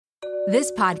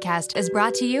This podcast is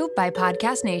brought to you by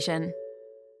Podcast Nation.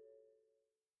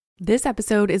 This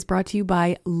episode is brought to you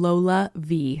by Lola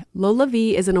V. Lola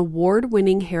V is an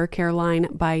award-winning hair care line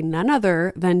by none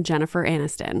other than Jennifer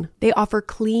Aniston. They offer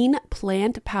clean,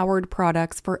 plant-powered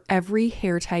products for every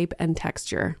hair type and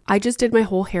texture. I just did my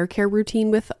whole hair care routine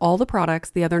with all the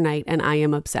products the other night, and I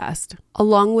am obsessed.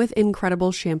 Along with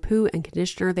incredible shampoo and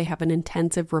conditioner, they have an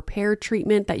intensive repair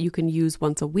treatment that you can use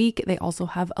once a week. They also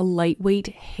have a lightweight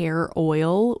hair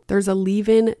oil. There's a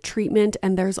leave-in treatment,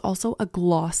 and there's also a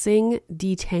glossing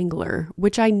detangler,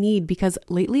 which I need because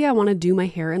lately I want to do my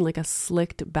hair in like a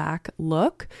slicked back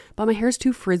look, but my hair's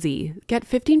too frizzy. Get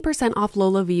 15% off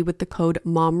Lola V with the code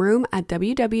MOMROOM at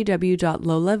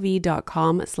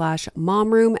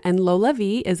www.lolav.com/momroom, and Lola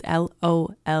V is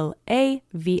LOLAVIE.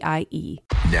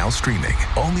 Now streaming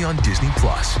only on Disney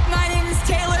Plus. My name is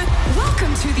Taylor.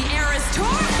 Welcome to the Eras Tour.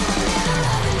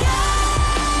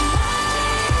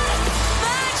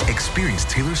 Experience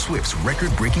Taylor Swift's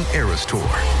record-breaking Eras Tour.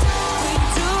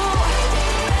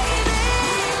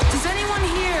 Does anyone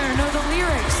here know the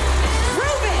lyrics?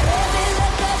 Prove it!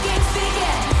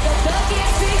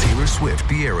 Taylor Swift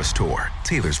The Eras Tour,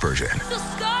 Taylor's version,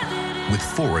 with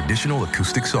 4 additional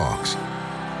acoustic songs.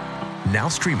 Now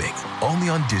streaming only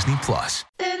on Disney Plus.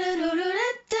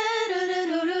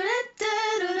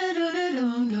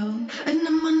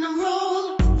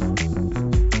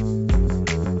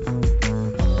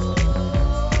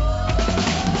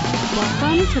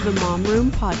 Welcome to the Mom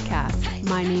Room podcast.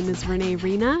 My name is Renee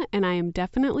Rena, and I am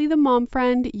definitely the mom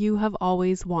friend you have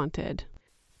always wanted.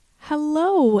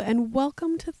 Hello, and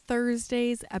welcome to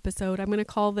Thursday's episode. I'm going to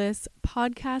call this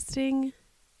Podcasting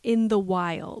in the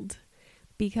Wild,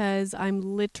 because I'm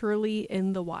literally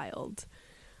in the wild.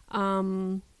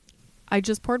 I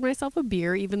just poured myself a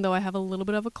beer, even though I have a little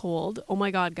bit of a cold. Oh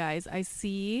my God, guys, I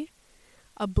see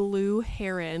a blue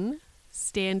heron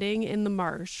standing in the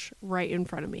marsh right in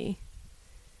front of me.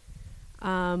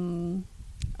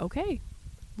 Okay.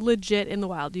 Legit in the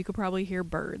wild. You could probably hear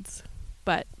birds,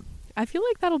 but I feel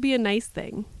like that'll be a nice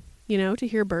thing, to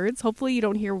hear birds. Hopefully you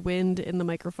don't hear wind in the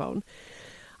microphone.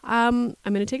 I'm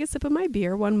going to take a sip of my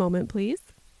beer. One moment, please.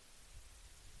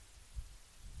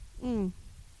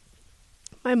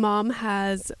 My mom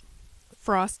has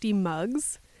frosty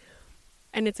mugs,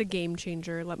 and it's a game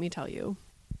changer, let me tell you.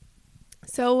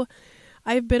 So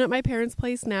I've been at my parents'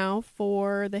 place now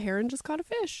for The Heron Just Caught a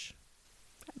Fish.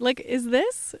 Like, is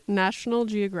this National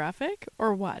Geographic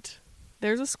or what?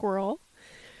 There's a squirrel.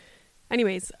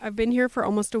 Anyways, I've been here for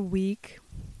almost a week.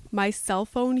 My cell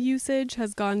phone usage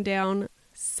has gone down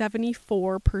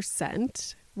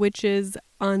 74%, which is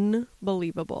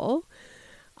unbelievable.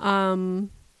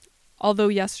 Although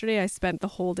yesterday I spent the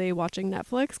whole day watching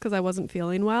Netflix because I wasn't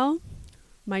feeling well.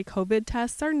 My COVID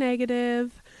tests are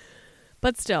negative.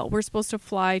 But still, we're supposed to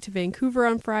fly to Vancouver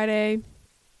on Friday,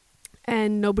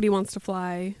 and nobody wants to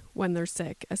fly when they're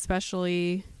sick,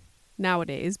 especially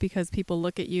nowadays, because people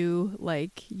look at you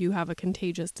like you have a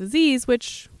contagious disease,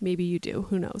 which maybe you do,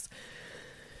 who knows.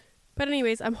 But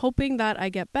anyways, I'm hoping that I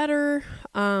get better.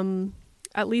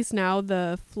 At least now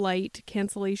the flight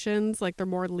cancellations, like they're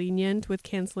more lenient with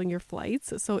canceling your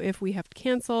flights. So if we have to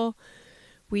cancel,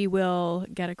 we will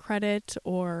get a credit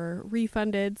or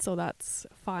refunded, so that's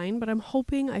fine. But I'm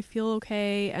hoping I feel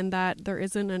okay and that there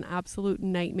isn't an absolute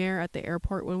nightmare at the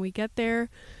airport when we get there,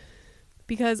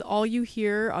 because all you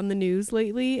hear on the news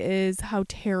lately is how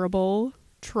terrible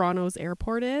Toronto's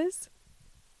airport is.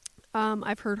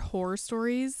 I've heard horror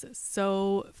stories,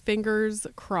 so fingers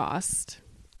crossed.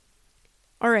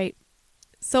 All right,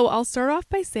 so I'll start off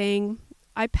by saying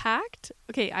I packed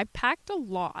a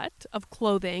lot of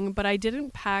clothing, but I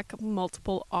didn't pack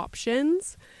multiple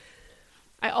options.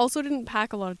 I also didn't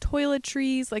pack a lot of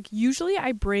toiletries. Like, usually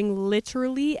I bring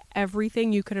literally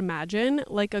everything you could imagine,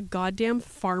 like a goddamn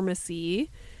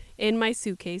pharmacy in my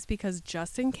suitcase, because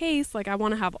just in case, like, I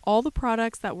want to have all the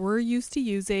products that we're used to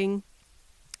using.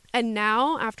 And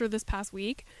now, after this past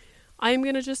week, I'm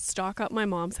going to just stock up my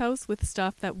mom's house with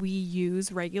stuff that we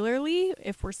use regularly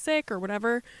if we're sick or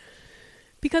whatever.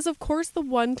 Because, of course, the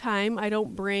one time I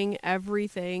don't bring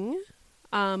everything,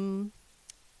 everything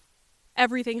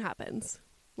happens.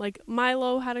 Like,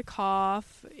 Milo had a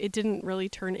cough. It didn't really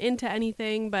turn into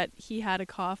anything, but he had a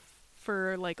cough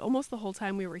for, like, almost the whole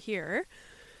time we were here.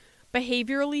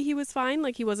 Behaviorally, he was fine.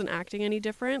 Like, he wasn't acting any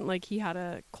different. Like, he had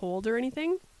a cold or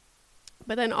anything.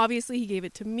 But then, obviously, he gave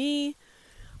it to me.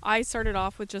 I started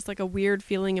off with just, like, a weird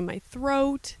feeling in my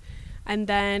throat. And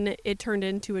then it turned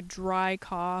into a dry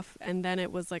cough, and then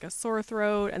it was like a sore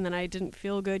throat, and then I didn't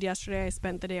feel good yesterday. I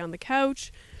spent the day on the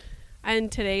couch,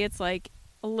 and today it's like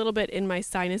a little bit in my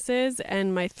sinuses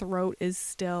and my throat is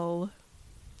still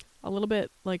a little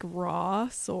bit like raw,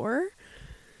 sore.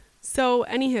 So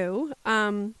anywho,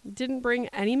 didn't bring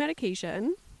any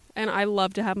medication, and I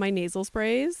love to have my nasal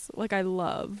sprays. Like, I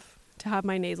love to have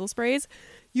my nasal sprays.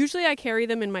 Usually I carry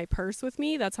them in my purse with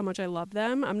me. That's how much I love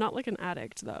them. I'm not like an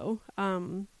addict though.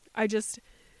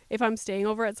 If I'm staying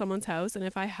over at someone's house and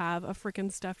if I have a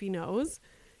freaking stuffy nose,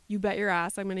 you bet your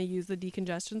ass I'm going to use the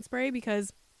decongestion spray,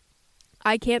 because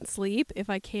I can't sleep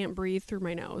if I can't breathe through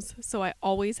my nose. So I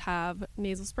always have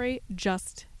nasal spray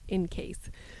just in case.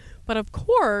 But of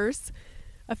course,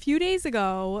 a few days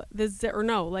ago,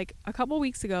 a couple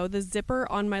weeks ago, the zipper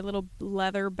on my little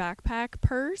leather backpack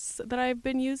purse that I've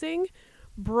been using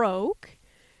broke.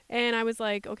 And I was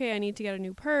like, okay, I need to get a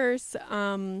new purse.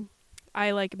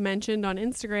 I like mentioned on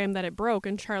Instagram that it broke,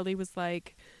 and Charlie was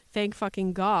like, thank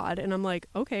fucking God. And I'm like,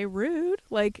 okay, rude.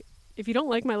 Like, if you don't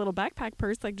like my little backpack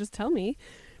purse, like, just tell me.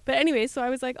 But anyway, so I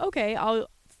was like, okay, I'll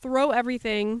throw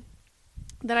everything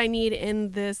that I need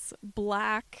in this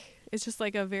black, it's just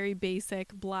like a very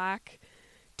basic black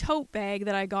tote bag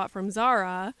that I got from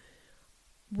Zara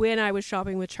when I was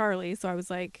shopping with Charlie. So I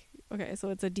was like, okay, so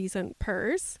it's a decent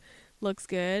purse, looks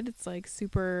good. It's like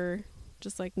super,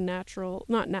 just like neutral,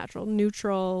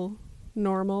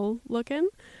 normal looking.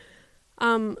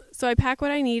 So I pack what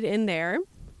I need in there.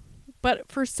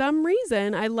 But for some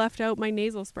reason, I left out my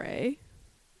nasal spray,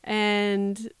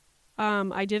 and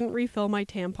I didn't refill my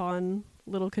tampon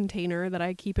little container that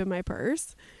I keep in my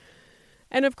purse.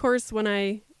 And of course, when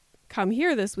I come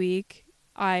here this week,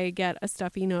 I get a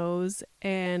stuffy nose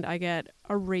and I get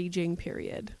a raging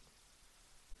period.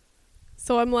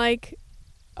 So I'm like,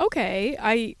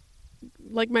 okay,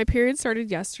 my period started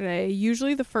yesterday.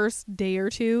 Usually the first day or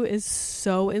two is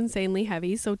so insanely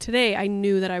heavy. So today I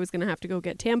knew that I was going to have to go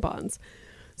get tampons.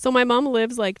 So my mom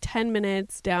lives like 10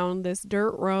 minutes down this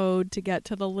dirt road to get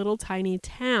to the little tiny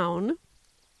town,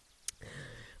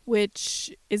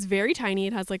 which is very tiny.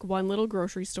 It has like one little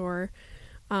grocery store,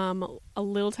 a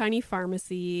little tiny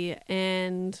pharmacy,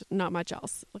 and not much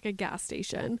else, like a gas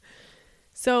station.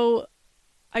 So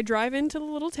I drive into the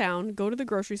little town, go to the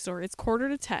grocery store. It's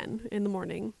 9:45 in the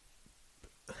morning,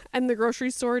 and the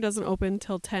grocery store doesn't open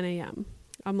till 10 a.m.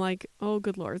 I'm like, oh,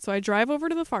 good Lord. So I drive over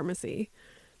to the pharmacy,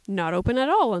 not open at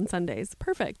all on Sundays.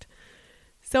 Perfect.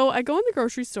 So I go in the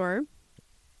grocery store.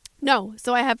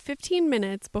 So I have 15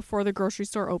 minutes before the grocery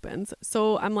store opens.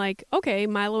 So I'm like, okay,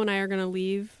 Milo and I are going to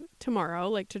leave tomorrow,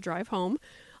 like to drive home.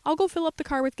 I'll go fill up the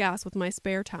car with gas with my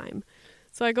spare time.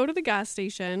 So I go to the gas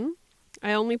station.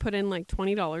 I only put in like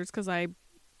 $20 because I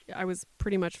was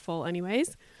pretty much full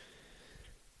anyways.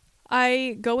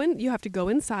 I go in, you have to go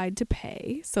inside to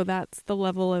pay. So that's the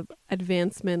level of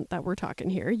advancement that we're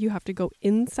talking here. You have to go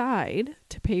inside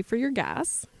to pay for your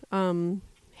gas.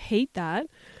 Hate that.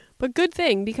 But good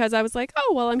thing, because I was like,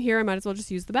 oh, well, I'm here. I might as well just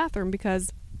use the bathroom,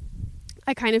 because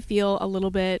I kind of feel a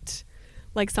little bit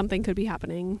like something could be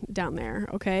happening down there.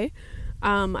 Okay.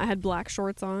 I had black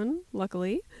shorts on,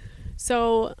 luckily.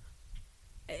 So,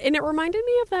 and it reminded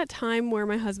me of that time where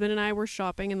my husband and I were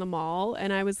shopping in the mall,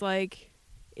 and I was like,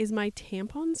 is my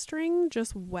tampon string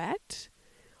just wet,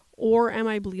 or am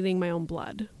I bleeding my own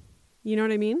blood? You know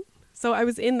what I mean? So I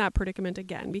was in that predicament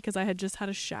again, because I had just had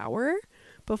a shower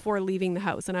before leaving the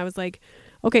house. And I was like,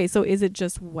 okay, so is it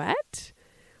just wet,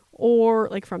 or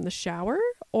like from the shower,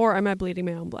 or am I bleeding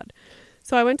my own blood?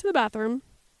 So I went to the bathroom,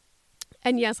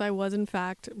 and yes, I was in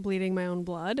fact bleeding my own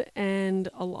blood, and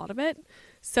a lot of it.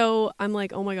 So I'm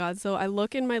like, oh my God. So I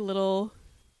look in my little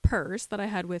purse that I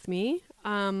had with me.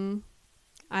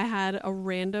 I had a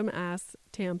random ass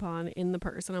tampon in the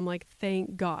purse, and I'm like,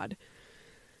 thank God.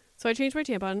 So I changed my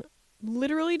tampon,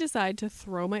 literally decide to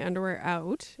throw my underwear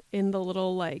out in the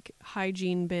little like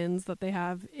hygiene bins that they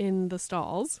have in the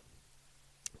stalls,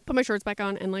 put my shorts back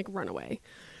on, and like run away.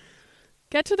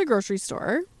 Get to the grocery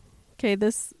store. Okay,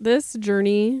 this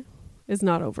journey is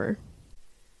not over.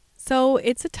 So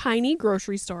it's a tiny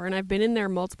grocery store, and I've been in there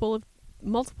multiple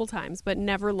times, but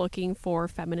never looking for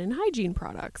feminine hygiene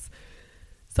products.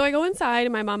 So I go inside,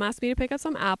 and my mom asked me to pick up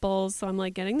some apples. So I'm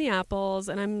like getting the apples,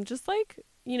 and I'm just like,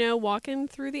 walking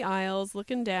through the aisles,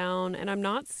 looking down, and I'm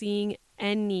not seeing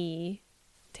any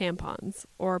tampons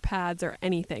or pads or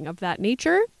anything of that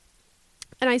nature.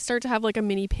 And I start to have like a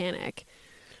mini panic.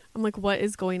 I'm like, what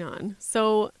is going on?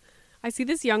 So I see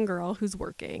this young girl who's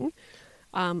working,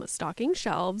 stocking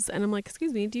shelves, and I'm like,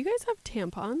 excuse me, do you guys have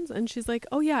tampons? And she's like,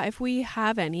 oh yeah, if we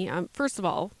have any. First of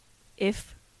all,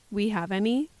 if we have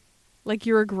any, like,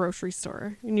 you're a grocery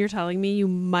store and you're telling me you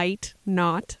might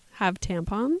not have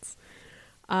tampons.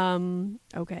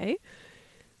 Okay.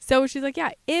 So she's like,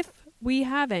 yeah, if we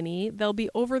have any, they'll be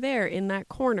over there in that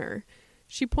corner.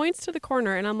 She points to the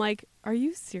corner and I'm like, are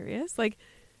you serious? Like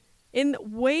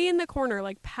way in the corner,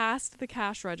 like past the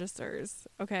cash registers.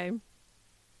 Okay.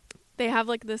 They have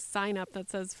like this sign up that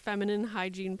says feminine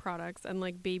hygiene products and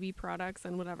like baby products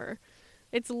and whatever.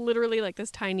 It's literally like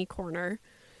this tiny corner.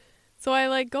 So I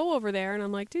like go over there and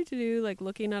I'm like, like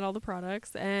looking at all the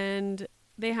products, and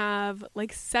they have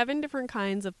like 7 different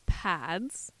kinds of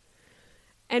pads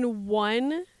and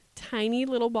one tiny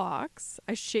little box.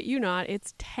 I shit you not.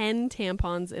 It's 10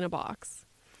 tampons in a box,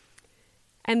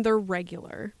 and they're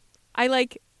regular. I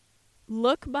like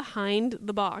look behind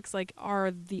the box, like,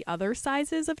 are the other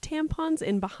sizes of tampons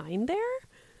in behind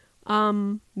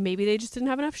there? Maybe they just didn't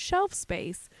have enough shelf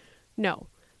space. No,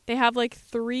 they have like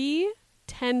 3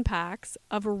 10-packs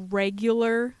of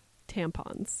regular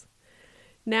tampons.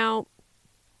 Now,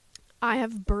 I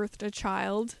have birthed a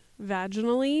child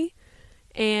vaginally,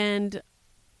 and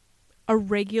a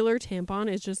regular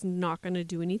tampon is just not going to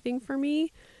do anything for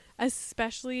me,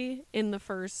 especially in the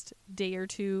first day or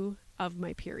 2 of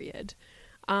my period.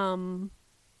 For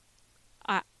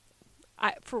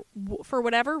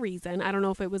whatever reason, I don't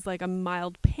know if it was like a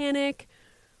mild panic,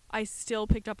 I still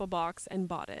picked up a box and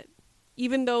bought it.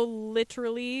 Even though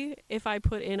literally if I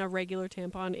put in a regular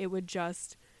tampon, it would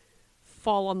just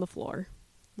fall on the floor.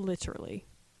 Literally.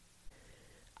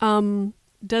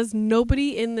 Does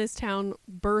nobody in this town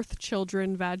birth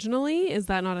children vaginally? Is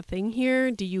that not a thing here?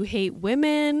 Do you hate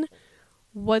women?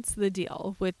 What's the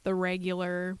deal with the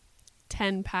regular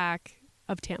 10-pack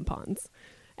of tampons?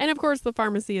 And of course the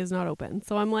pharmacy is not open.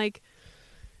 So I'm like,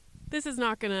 this is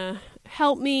not going to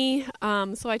help me.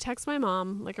 So I text my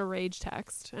mom, like a rage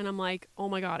text, and I'm like, oh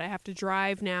my God, I have to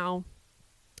drive now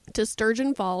to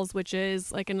Sturgeon Falls, which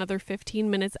is like another 15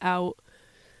 minutes out,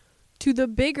 to the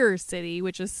bigger city,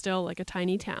 which is still like a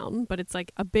tiny town, but it's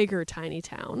like a bigger tiny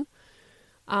town.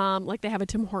 Like they have a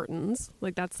Tim Hortons,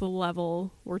 like that's the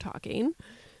level we're talking.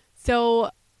 So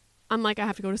I'm like, I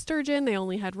have to go to Sturgeon. They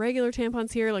only had regular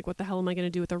tampons here. Like, what the hell am I going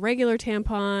to do with a regular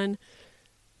tampon?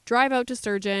 Drive out to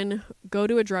Sturgeon, go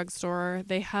to a drugstore.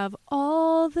 They have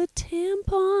all the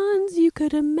tampons you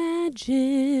could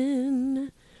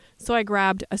imagine. So I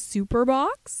grabbed a super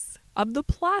box of the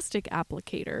plastic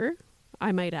applicator,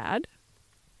 I might add,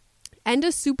 and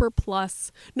a super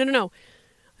plus. No.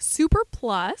 Super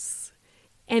plus,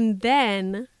 and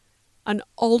then an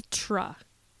ultra.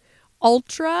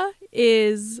 Ultra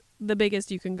is the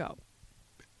biggest you can go.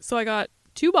 So I got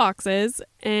 2 boxes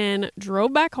and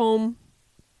drove back home.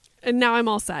 And now I'm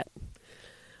all set.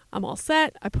 I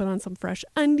put on some fresh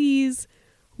undies.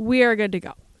 We are good to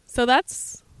go. So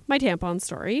that's my tampon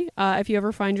story. If you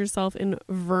ever find yourself in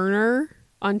Verner,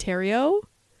 Ontario,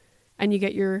 and you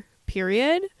get your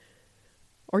period,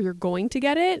 or you're going to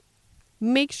get it,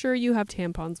 make sure you have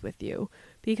tampons with you,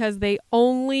 because they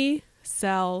only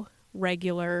sell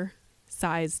regular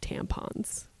size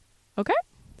tampons. Okay?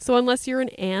 So unless you're an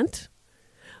ant,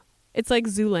 it's like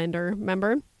Zoolander,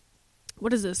 remember?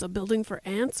 What is this, a building for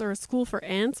ants or a school for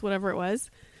ants, whatever it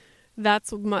was?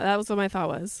 That was what my thought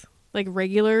was. Like a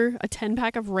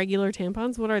 10-pack of regular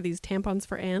tampons. What are these, tampons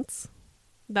for ants?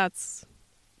 That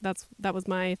was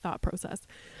my thought process.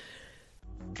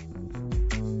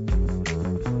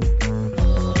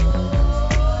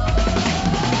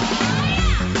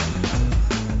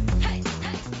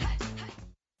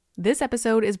 This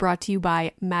episode is brought to you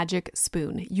by Magic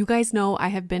Spoon. You guys know I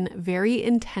have been very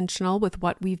intentional with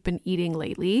what we've been eating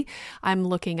lately. I'm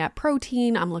looking at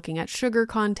protein, I'm looking at sugar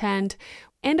content,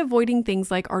 and avoiding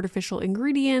things like artificial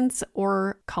ingredients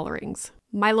or colorings.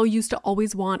 Milo used to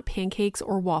always want pancakes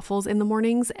or waffles in the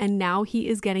mornings, and now he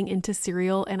is getting into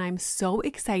cereal, and I'm so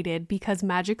excited because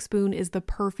Magic Spoon is the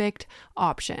perfect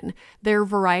option. Their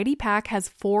variety pack has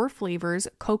 4 flavors: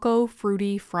 cocoa,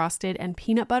 fruity, frosted, and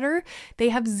peanut butter. They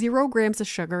have 0 grams of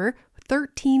sugar,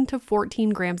 13 to 14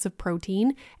 grams of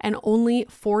protein, and only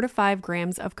 4 to 5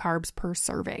 grams of carbs per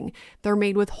serving. They're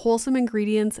made with wholesome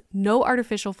ingredients, no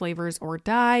artificial flavors or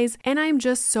dyes, and I'm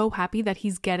just so happy that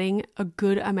he's getting a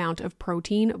good amount of protein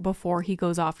before he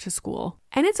goes off to school.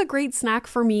 And it's a great snack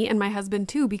for me and my husband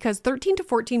too, because 13 to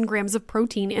 14 grams of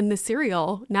protein in the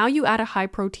cereal, now you add a high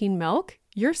protein milk,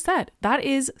 you're set. That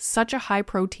is such a high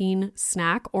protein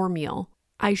snack or meal.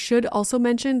 I should also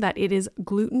mention that it is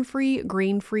gluten-free,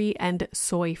 grain-free, and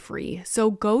soy-free. So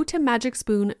go to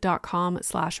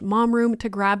magicspoon.com/momroom to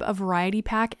grab a variety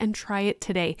pack and try it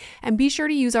today. And be sure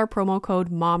to use our promo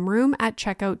code MOMROOM at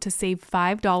checkout to save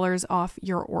 $5 off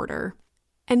your order.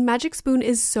 And Magic Spoon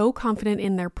is so confident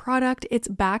in their product, it's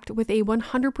backed with a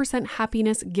 100%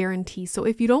 happiness guarantee. So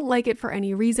if you don't like it for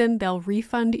any reason, they'll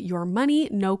refund your money,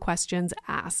 no questions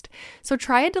asked. So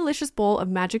try a delicious bowl of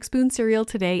Magic Spoon cereal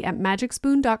today at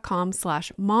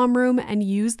magicspoon.com/momroom and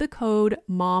use the code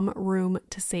MOMROOM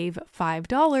to save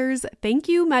 $5. Thank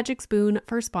you, Magic Spoon,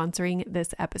 for sponsoring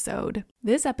this episode.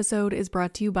 This episode is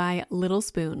brought to you by Little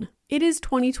Spoon. It is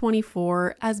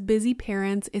 2024. As busy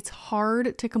parents, it's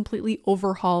hard to completely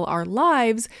overhaul our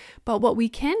lives, but what we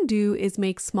can do is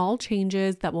make small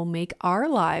changes that will make our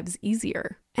lives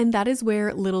easier. And that is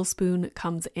where Little Spoon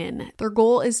comes in. Their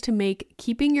goal is to make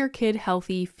keeping your kid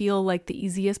healthy feel like the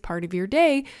easiest part of your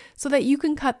day so that you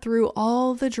can cut through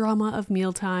all the drama of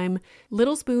mealtime.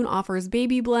 Little Spoon offers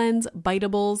baby blends,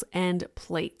 biteables, and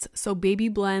plates. So baby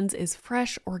blends is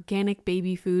fresh, organic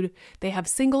baby food. They have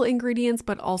single ingredients,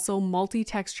 but also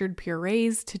multi-textured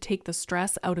purees to take the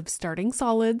stress out of starting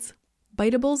solids.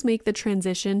 Biteables make the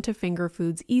transition to finger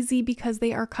foods easy because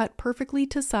they are cut perfectly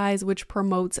to size, which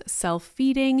promotes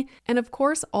self-feeding. And of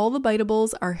course, all the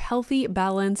biteables are healthy,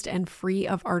 balanced, and free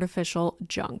of artificial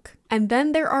junk. And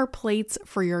then there are plates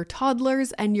for your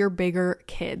toddlers and your bigger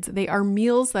kids. They are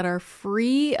meals that are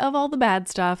free of all the bad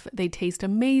stuff. They taste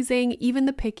amazing. Even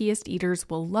the pickiest eaters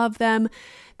will love them.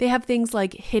 They have things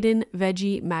like hidden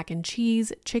veggie mac and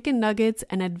cheese, chicken nuggets,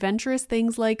 and adventurous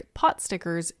things like pot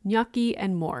stickers, gnocchi,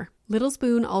 and more. Little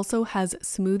Spoon also has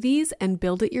smoothies and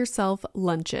build-it-yourself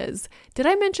lunches. Did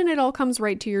I mention it all comes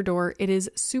right to your door? It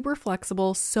is super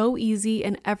flexible, so easy,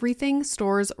 and everything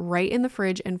stores right in the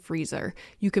fridge and freezer.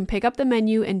 You can pick up the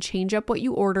menu and change up what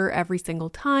you order every single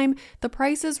time. The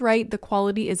price is right, the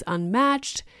quality is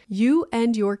unmatched. You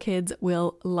and your kids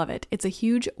will love it. It's a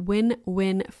huge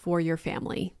win-win for your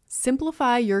family.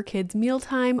 Simplify your kids'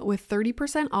 mealtime with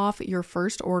 30% off your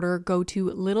first order. Go to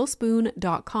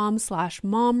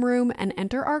littlespoon.com/momroom and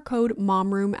enter our code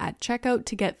MOMROOM at checkout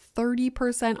to get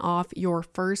 30% off your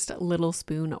first Little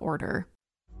Spoon order.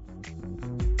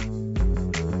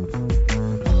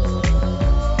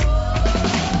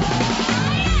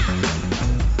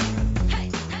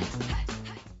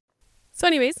 So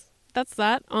anyways, that's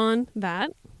that on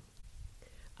that.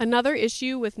 Another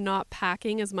issue with not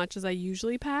packing as much as I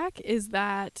usually pack is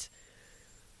that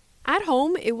at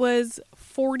home it was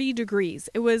 40 degrees.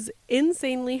 It was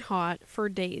insanely hot for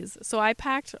days. So I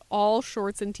packed all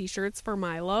shorts and t-shirts for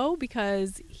Milo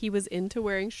because he was into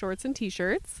wearing shorts and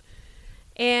t-shirts.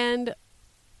 And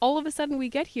all of a sudden we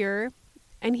get here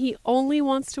and he only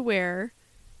wants to wear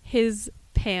his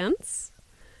pants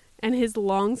and his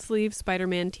long sleeve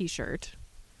Spider-Man t-shirt.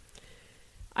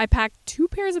 I packed 2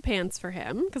 pairs of pants for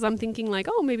him because I'm thinking like,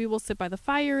 oh, maybe we'll sit by the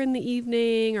fire in the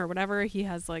evening or whatever. He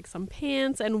has like some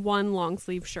pants and 1 long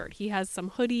sleeve shirt. He has some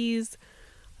hoodies,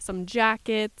 some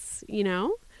jackets, you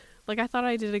know, like I thought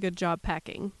I did a good job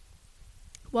packing.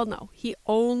 Well, no, he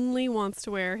only wants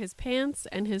to wear his pants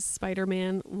and his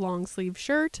Spider-Man long sleeve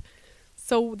shirt.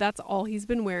 So that's all he's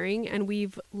been wearing. And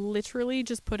we've literally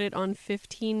just put it on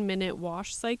 15-minute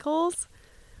wash cycles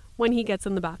when he gets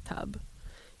in the bathtub.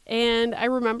 And I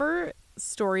remember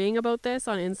storying about this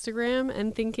on Instagram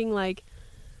and thinking like,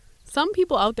 some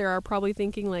people out there are probably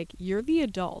thinking like, you're the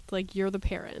adult, like you're the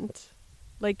parent.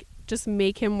 Like just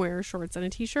make him wear shorts and a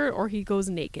t-shirt or he goes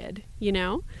naked, you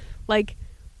know? Like,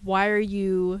 why are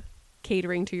you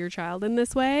catering to your child in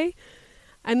this way?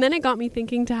 And then it got me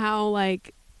thinking to how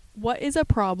like, what is a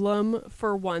problem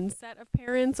for one set of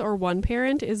parents or one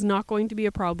parent is not going to be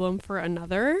a problem for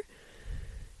another.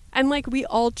 And like we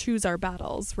all choose our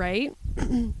battles, right?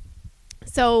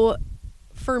 So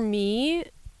for me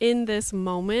in this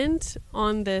moment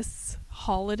on this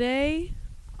holiday,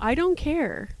 I don't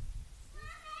care.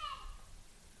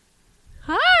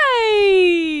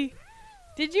 Hi!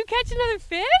 Did you catch another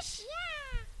fish?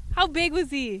 Yeah. How big was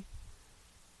he?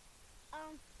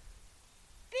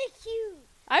 Big, huge.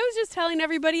 I was just telling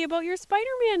everybody about your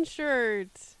Spider-Man shirt.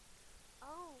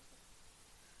 Oh,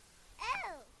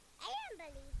 I didn't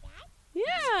believe that.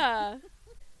 Yeah.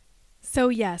 So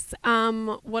yes,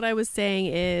 what I was saying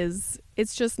is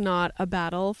it's just not a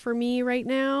battle for me right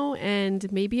now, and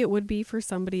maybe it would be for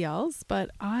somebody else, but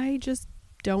I just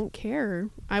don't care.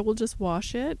 I will just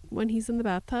wash it when he's in the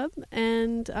bathtub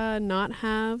and not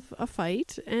have a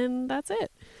fight, and that's it.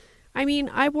 I mean,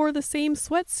 I wore the same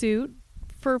sweatsuit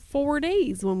for 4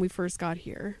 days when we first got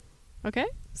here. Okay?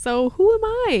 So who am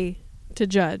I to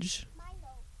judge?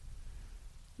 Milo.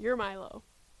 You're Milo.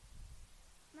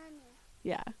 Mommy.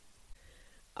 Yeah.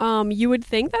 You would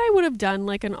think that I would have done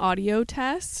like an audio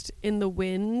test in the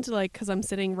wind, like, because I'm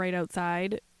sitting right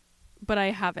outside but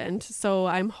I haven't. So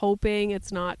I'm hoping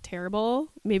it's not terrible.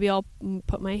 Maybe I'll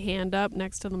put my hand up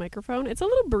next to the microphone. It's a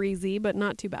little breezy, but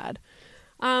not too bad.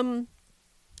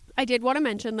 I did want to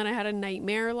mention that I had a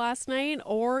nightmare last night,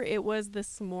 or it was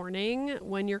this morning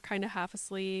when you're kind of half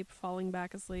asleep, falling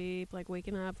back asleep, like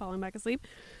waking up, falling back asleep.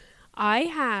 I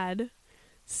had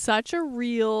such a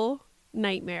real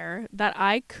nightmare that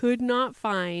I could not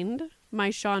find my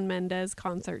Shawn Mendes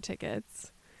concert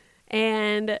tickets.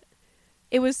 And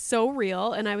it was so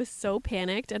real, and I was so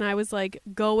panicked, and I was like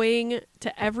going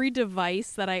to every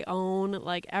device that I own,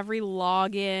 like every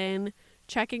login,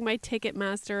 checking my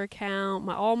Ticketmaster account,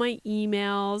 all my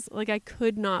emails. Like, I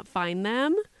could not find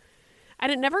them,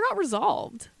 and it never got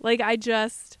resolved. Like, I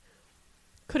just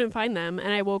couldn't find them,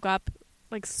 and I woke up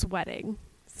like sweating.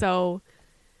 So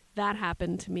that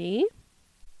happened to me.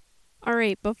 All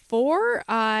right, before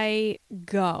I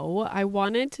go, I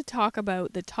wanted to talk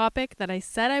about the topic that I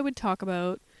said I would talk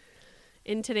about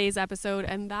in today's episode,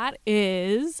 and that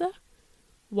is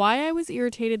why I was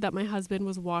irritated that my husband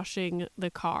was washing the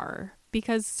car,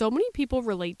 because so many people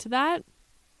relate to that.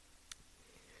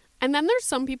 And then there's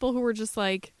some people who were just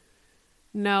like,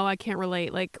 no, I can't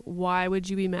relate. Like, why would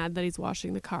you be mad that he's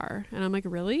washing the car? And I'm like,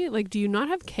 really? Like, do you not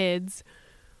have kids?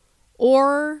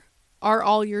 Or are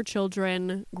all your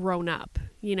children grown up,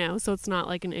 you know, so it's not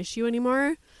like an issue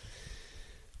anymore?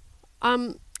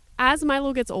 As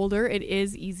Milo gets older, it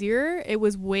is easier. It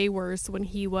was way worse when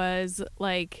he was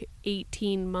like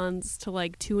 18 months to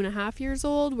like 2.5 years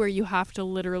old, where you have to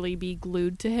literally be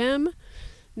glued to him.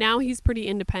 Now he's pretty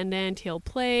independent. He'll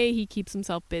play. He keeps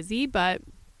himself busy. But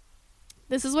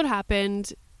this is what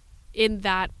happened in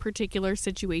that particular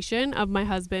situation of my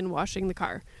husband washing the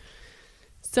car.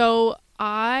 So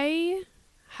I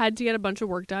had to get a bunch of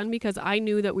work done because I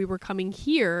knew that we were coming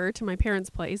here to my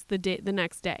parents' place the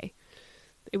next day.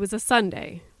 It was a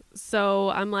Sunday.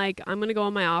 So I'm like, I'm going to go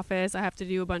in my office. I have to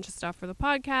do a bunch of stuff for the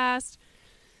podcast.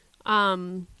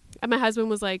 And my husband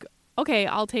was like, okay,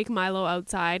 I'll take Milo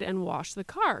outside and wash the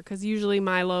car, because usually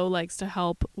Milo likes to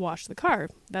help wash the car.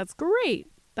 That's great.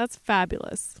 That's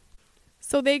fabulous.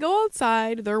 So they go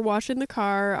outside. They're washing the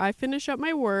car. I finish up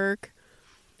my work.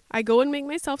 I go and make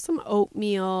myself some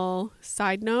oatmeal.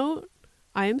 Side note,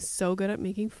 I am so good at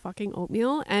making fucking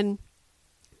oatmeal. And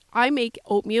I make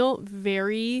oatmeal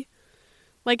very,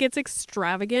 like, it's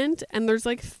extravagant. And there's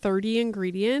like 30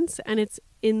 ingredients. And it's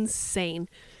insane.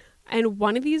 And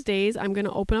one of these days, I'm going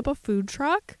to open up a food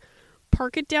truck,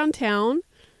 park it downtown,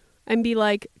 and be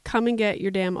like, come and get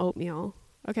your damn oatmeal.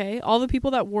 Okay? All the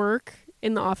people that work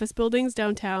in the office buildings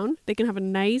downtown, they can have a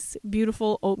nice,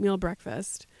 beautiful oatmeal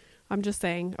breakfast. I'm just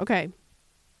saying. Okay.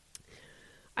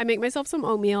 I make myself some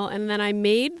oatmeal, and then I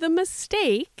made the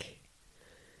mistake.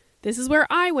 This is where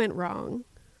I went wrong,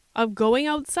 of going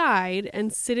outside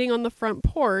and sitting on the front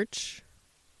porch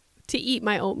to eat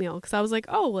my oatmeal. Because I was like,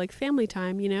 oh, like family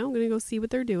time, you know, I'm going to go see what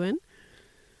they're doing.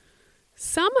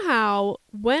 Somehow,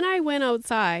 when I went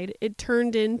outside, it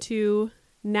turned into,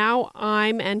 now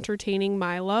I'm entertaining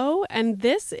Milo. And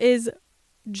this is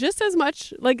just as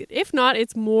much, like, if not,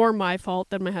 it's more my fault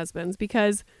than my husband's,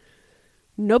 because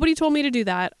nobody told me to do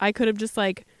that. I could have just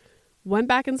like went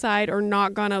back inside or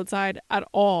not gone outside at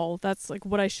all. That's like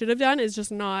what I should have done, is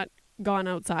just not gone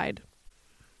outside.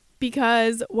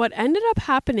 Because what ended up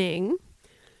happening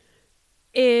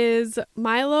is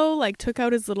Milo like took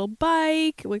out his little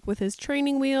bike, like with his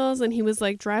training wheels, and he was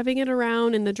like driving it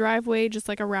around in the driveway, just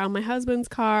like around my husband's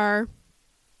car.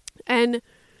 And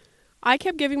I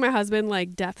kept giving my husband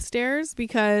like death stares,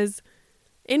 because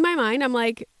in my mind, I'm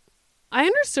like, I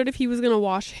understood if he was going to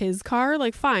wash his car,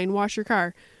 like, fine, wash your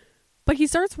car. But he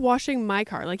starts washing my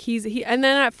car. Like, and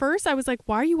then at first I was like,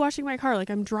 why are you washing my car? Like,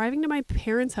 I'm driving to my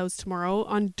parents' house tomorrow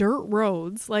on dirt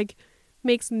roads. Like,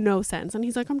 makes no sense. And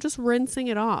he's like, I'm just rinsing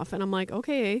it off. And I'm like,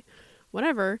 okay,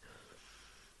 whatever.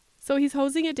 So he's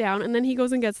hosing it down, and then he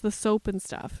goes and gets the soap and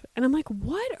stuff. And I'm like,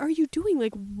 what are you doing?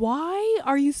 Like, why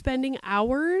are you spending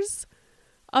hours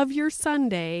of your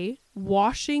Sunday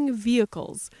washing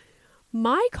vehicles?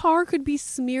 My car could be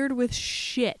smeared with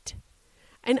shit,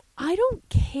 and I don't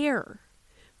care.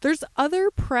 There's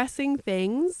other pressing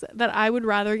things that I would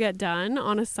rather get done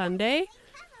on a Sunday.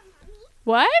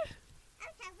 What?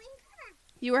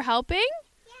 You were helping?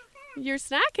 Your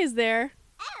snack is there.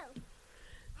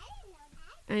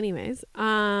 Anyways,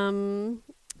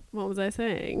 what was I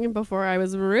saying before I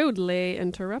was rudely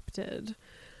interrupted?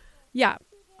 Yeah,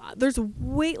 there's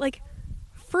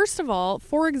first of all,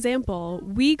 for example,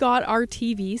 we got our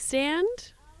TV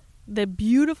stand, the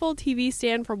beautiful TV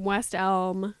stand from West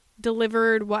Elm,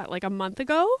 delivered, like a month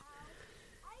ago?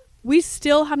 We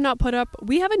still have not put up,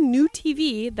 we have a new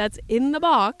TV that's in the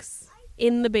box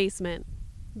in the basement.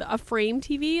 A frame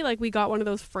TV, like we got one of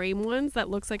those frame ones that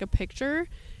looks like a picture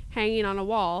hanging on a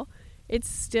wall. It's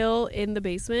still in the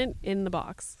basement in the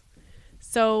box.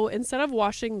 So instead of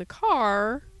washing the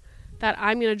car that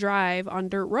I'm going to drive on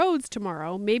dirt roads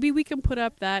tomorrow, maybe we can put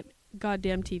up that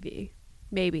goddamn TV.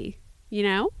 Maybe, you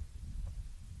know?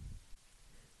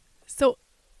 So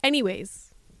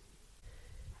anyways,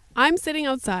 I'm sitting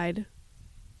outside.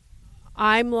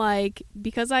 I'm like,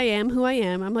 because I am who I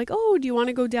am, I'm like, oh, do you want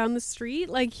to go down the street?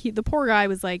 Like the poor guy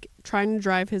was like trying to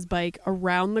drive his bike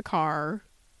around the car.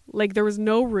 Like there was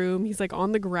no room. He's like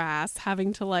on the grass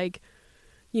having to like,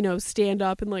 you know, stand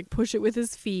up and like push it with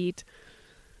his feet.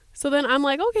 So then I'm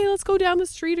like, okay, let's go down the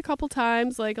street a couple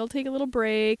times. Like I'll take a little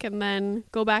break and then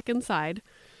go back inside.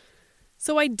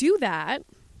 So I do that.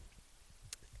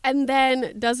 And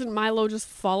then doesn't Milo just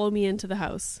follow me into the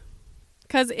house?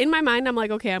 Because in my mind, I'm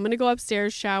like, okay, I'm going to go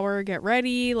upstairs, shower, get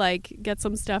ready, like get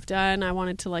some stuff done. I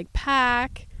wanted to like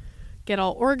pack, get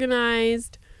all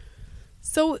organized.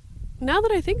 So now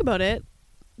that I think about it,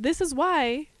 this is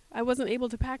why I wasn't able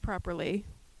to pack properly.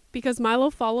 Because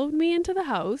Milo followed me into the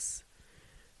house.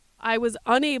 I was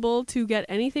unable to get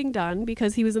anything done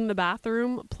because he was in the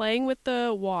bathroom playing with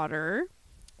the water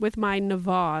with my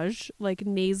Navage, like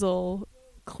nasal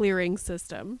clearing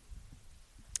system.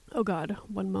 Oh God,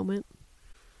 one moment.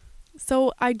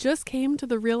 So I just came to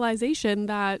the realization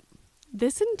that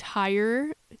this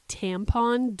entire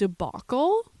tampon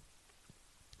debacle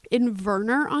in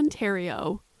Verner,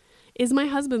 Ontario is my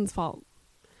husband's fault,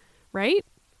 right?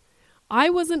 I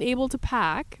wasn't able to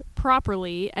pack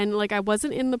properly and like I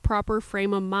wasn't in the proper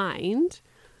frame of mind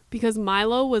because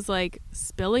Milo was like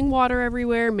spilling water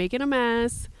everywhere, making a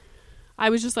mess. I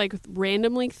was just like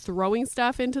randomly throwing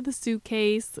stuff into the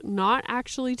suitcase, not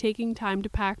actually taking time to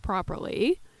pack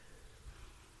properly.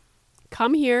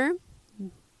 Come here.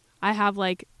 I have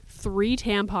like 3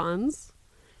 tampons.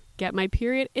 Get my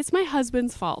period. It's my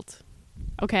husband's fault.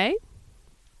 Okay?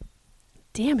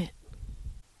 Damn it.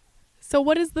 So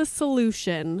what is the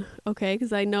solution? Okay,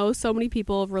 because I know so many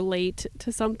people relate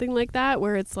to something like that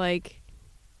where it's like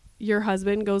your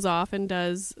husband goes off and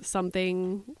does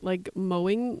something like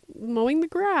mowing the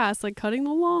grass, like cutting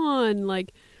the lawn,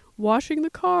 like washing the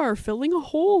car, filling a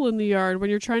hole in the yard when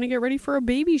you're trying to get ready for a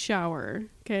baby shower.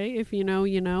 Okay, if you know,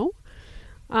 you know.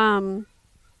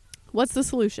 What's the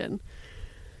solution?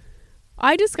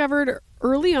 I discovered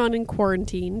early on in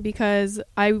quarantine because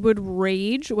I would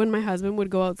rage when my husband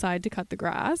would go outside to cut the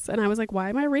grass. And I was like, why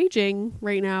am I raging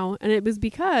right now? And it was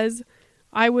because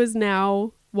I was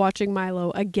now watching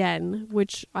Milo again,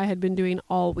 which I had been doing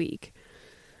all week.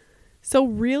 So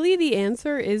really the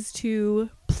answer is to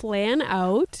plan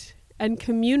out and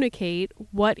communicate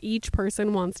what each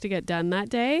person wants to get done that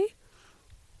day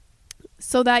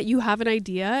so that you have an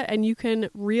idea and you can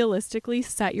realistically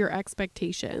set your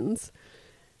expectations.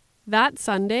 That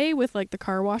Sunday with like the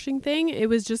car washing thing, it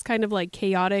was just kind of like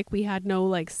chaotic. We had no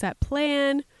like set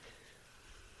plan.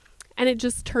 And it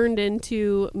just turned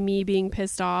into me being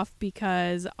pissed off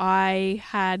because I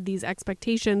had these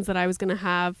expectations that I was going to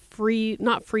have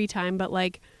not free time, but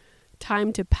like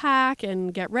time to pack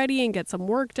and get ready and get some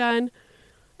work done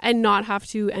and not have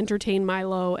to entertain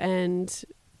Milo and,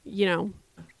 you know,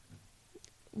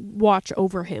 watch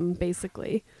over him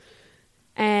basically.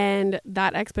 And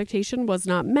that expectation was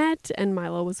not met, and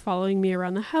Milo was following me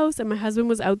around the house, and my husband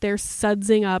was out there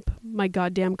sudsing up my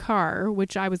goddamn car,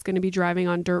 which I was going to be driving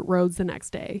on dirt roads the next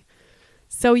day.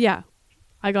 So yeah,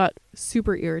 I got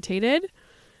super irritated.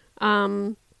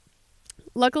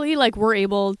 Luckily, like, we're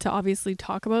able to obviously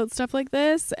talk about stuff like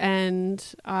this, and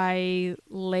I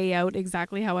lay out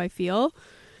exactly how I feel.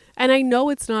 And I know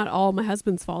it's not all my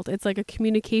husband's fault. It's like a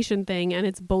communication thing, and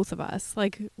it's both of us.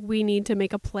 Like, we need to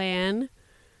make a plan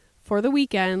for the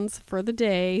weekends, for the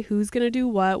day, who's going to do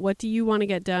what do you want to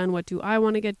get done, what do I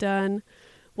want to get done,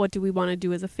 what do we want to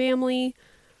do as a family,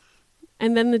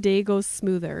 and then the day goes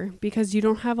smoother because you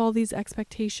don't have all these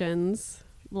expectations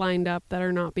lined up that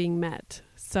are not being met.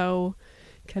 So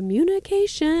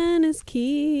communication is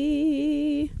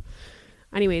key.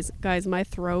 Anyways, guys, my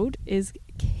throat is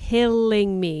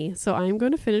killing me, so I'm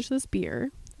going to finish this beer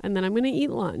and then I'm going to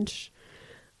eat lunch.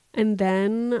 And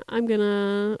then I'm going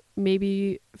to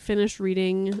maybe finish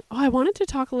reading. Oh, I wanted to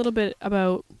talk a little bit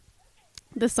about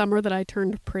the summer that I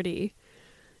turned pretty.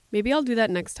 Maybe I'll do that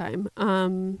next time.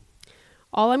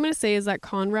 All I'm going to say is that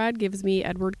Conrad gives me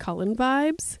Edward Cullen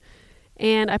vibes.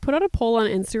 And I put out a poll on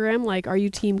Instagram, like, are you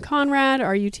team Conrad?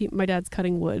 Are you team... My dad's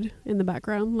cutting wood in the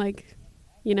background. Like,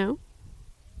 you know,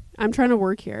 I'm trying to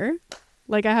work here.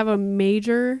 Like, I have a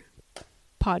major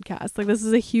podcast. Like, this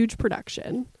is a huge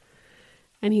production.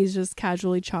 and he's just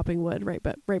casually chopping wood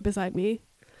right beside me.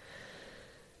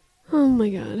 Oh my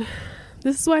God.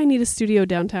 This is why I need a studio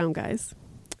downtown, guys.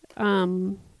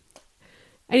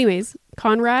 Anyways,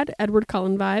 Conrad, Edward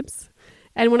Cullen vibes.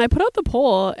 And when I put out the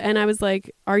poll and I was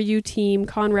like, are you team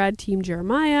Conrad, team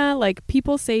Jeremiah? Like,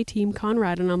 people say team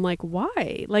Conrad, and I'm like,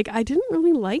 why? Like, I didn't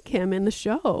really like him in the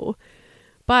show.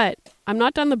 But I'm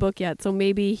not done the book yet, so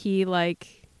maybe he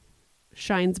like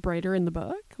shines brighter in the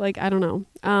book. Like, I don't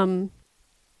know.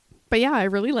 But yeah, I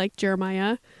really liked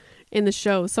Jeremiah in the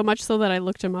show, so much so that I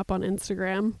looked him up on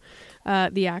Instagram,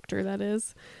 the actor that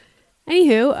is.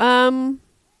 Anywho,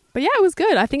 but yeah, it was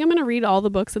good. I think I'm going to read all the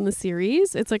books in the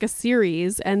series. It's like a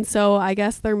series. And so I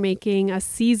guess they're making a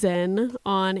season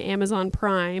on Amazon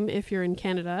Prime if you're in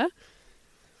Canada.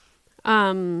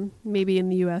 Maybe in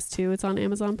the US too. It's on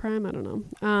Amazon Prime. I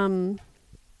don't know.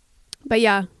 But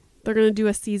yeah, they're going to do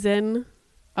a season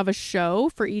of a show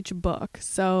for each book.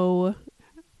 So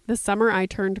The Summer I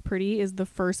Turned Pretty is the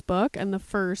first book and the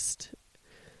first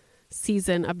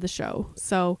season of the show.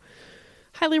 So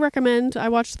highly recommend. I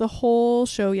watched the whole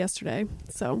show yesterday.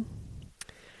 So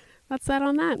that's that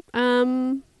on that.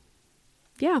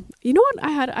 Yeah. You know what?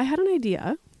 I had an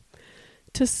idea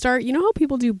to start. You know how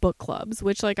people do book clubs,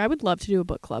 which like I would love to do a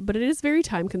book club, but it is very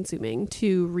time consuming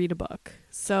to read a book.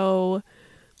 So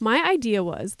my idea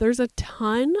was there's a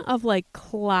ton of like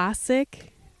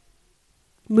classic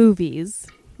movies.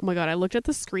 Oh my God, I looked at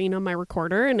the screen on my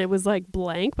recorder and it was like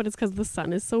blank, but it's because the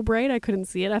sun is so bright I couldn't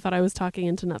see it. I thought I was talking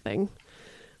into nothing.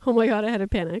 Oh my God, I had a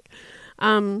panic.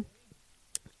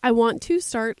 I want to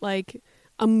start like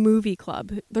a movie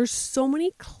club. There's so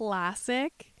many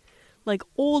classic, like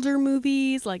older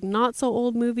movies, like not so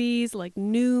old movies, like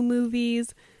new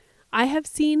movies. I have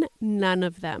seen none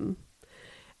of them.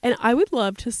 And I would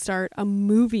love to start a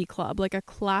movie club, like a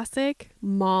classic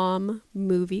mom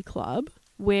movie club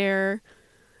where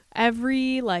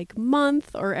every like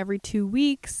month or every 2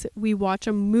 weeks, we watch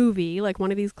a movie, like one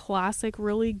of these classic,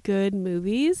 really good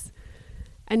movies,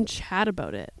 and chat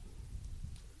about it.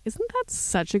 Isn't that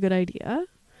such a good idea?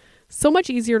 So much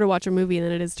easier to watch a movie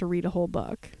than it is to read a whole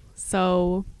book.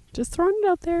 So just throwing it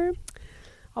out there.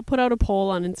 I'll put out a poll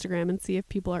on Instagram and see if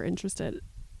people are interested.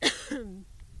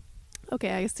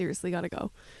 Okay, I seriously gotta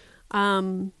go.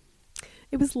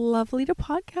 It was lovely to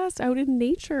podcast out in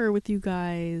nature with you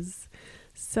guys.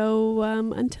 So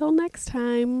until next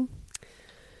time,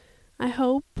 I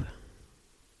hope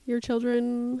your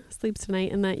children sleeps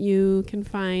tonight and that you can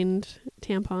find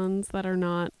tampons that are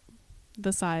not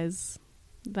the size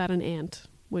that an ant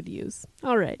would use.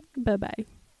 All right. Bye-bye.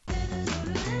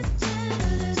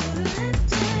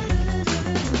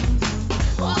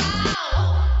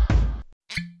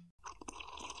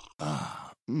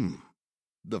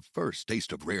 The first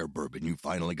taste of rare bourbon you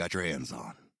finally got your hands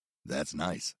on. That's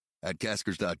nice. At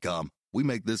Caskers.com, we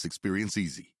make this experience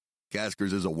easy.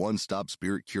 Caskers is a one-stop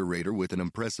spirit curator with an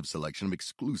impressive selection of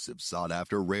exclusive,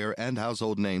 sought-after, rare, and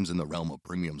household names in the realm of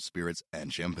premium spirits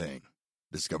and champagne.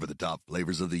 Discover the top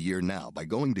flavors of the year now by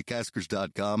going to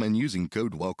Caskers.com and using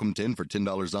code WELCOME10 for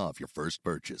 $10 off your first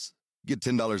purchase. Get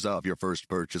 $10 off your first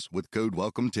purchase with code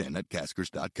WELCOME10 at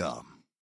Caskers.com.